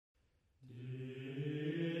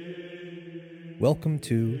Welcome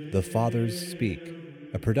to The Fathers Speak,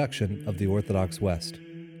 a production of the Orthodox West.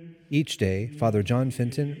 Each day, Father John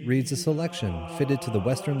Fenton reads a selection fitted to the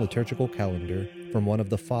Western liturgical calendar from one of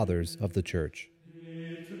the Fathers of the Church.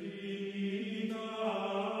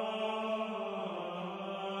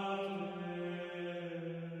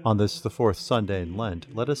 On this, the fourth Sunday in Lent,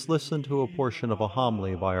 let us listen to a portion of a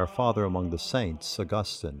homily by our Father among the Saints,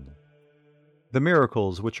 Augustine. The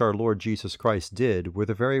miracles which our Lord Jesus Christ did were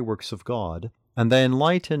the very works of God, and they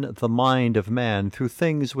enlighten the mind of man through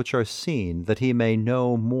things which are seen, that he may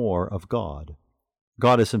know more of God.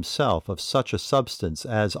 God is himself of such a substance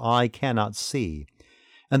as eye cannot see,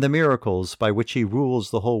 and the miracles by which he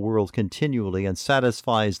rules the whole world continually and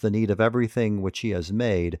satisfies the need of everything which he has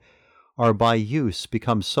made are by use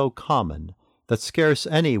become so common that scarce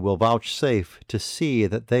any will vouchsafe to see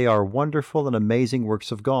that they are wonderful and amazing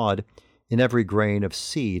works of God in every grain of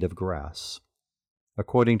seed of grass.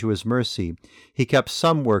 According to his mercy, he kept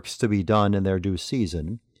some works to be done in their due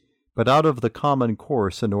season, but out of the common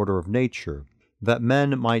course and order of nature, that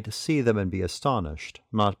men might see them and be astonished,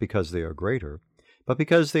 not because they are greater, but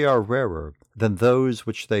because they are rarer than those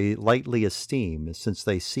which they lightly esteem, since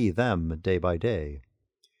they see them day by day.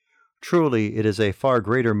 Truly, it is a far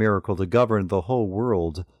greater miracle to govern the whole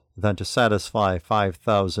world than to satisfy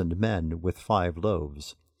 5,000 men with 5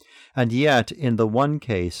 loaves. And yet, in the one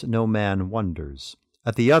case no man wonders.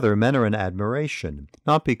 At the other men are in admiration,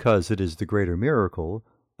 not because it is the greater miracle,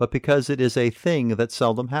 but because it is a thing that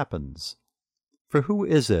seldom happens. For who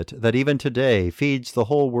is it that even today feeds the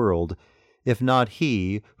whole world, if not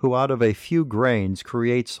he who out of a few grains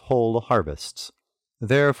creates whole harvests?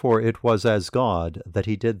 Therefore it was as God that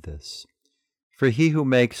he did this. For he who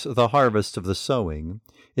makes the harvest of the sowing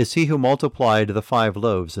is he who multiplied the 5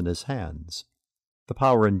 loaves in his hands. The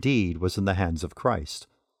power indeed was in the hands of Christ.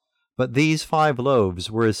 But these 5 loaves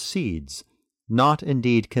were as seeds, not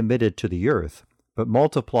indeed committed to the earth, but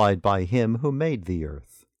multiplied by him who made the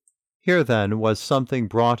earth. Here then was something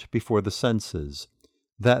brought before the senses,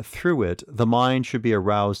 that through it the mind should be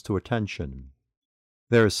aroused to attention.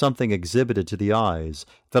 There is something exhibited to the eyes,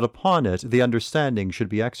 that upon it the understanding should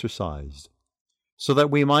be exercised, so that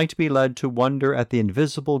we might be led to wonder at the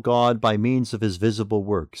invisible God by means of his visible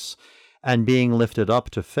works, and being lifted up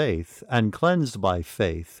to faith, and cleansed by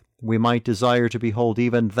faith, we might desire to behold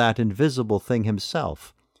even that invisible thing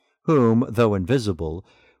himself, whom, though invisible,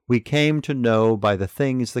 we came to know by the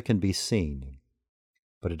things that can be seen.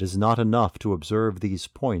 But it is not enough to observe these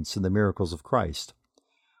points in the miracles of Christ.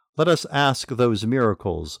 Let us ask those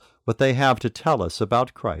miracles what they have to tell us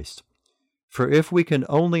about Christ. For if we can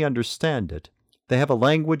only understand it, they have a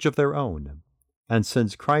language of their own, and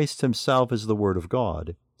since Christ himself is the Word of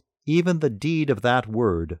God, even the deed of that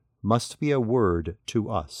Word must be a word to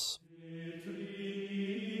us.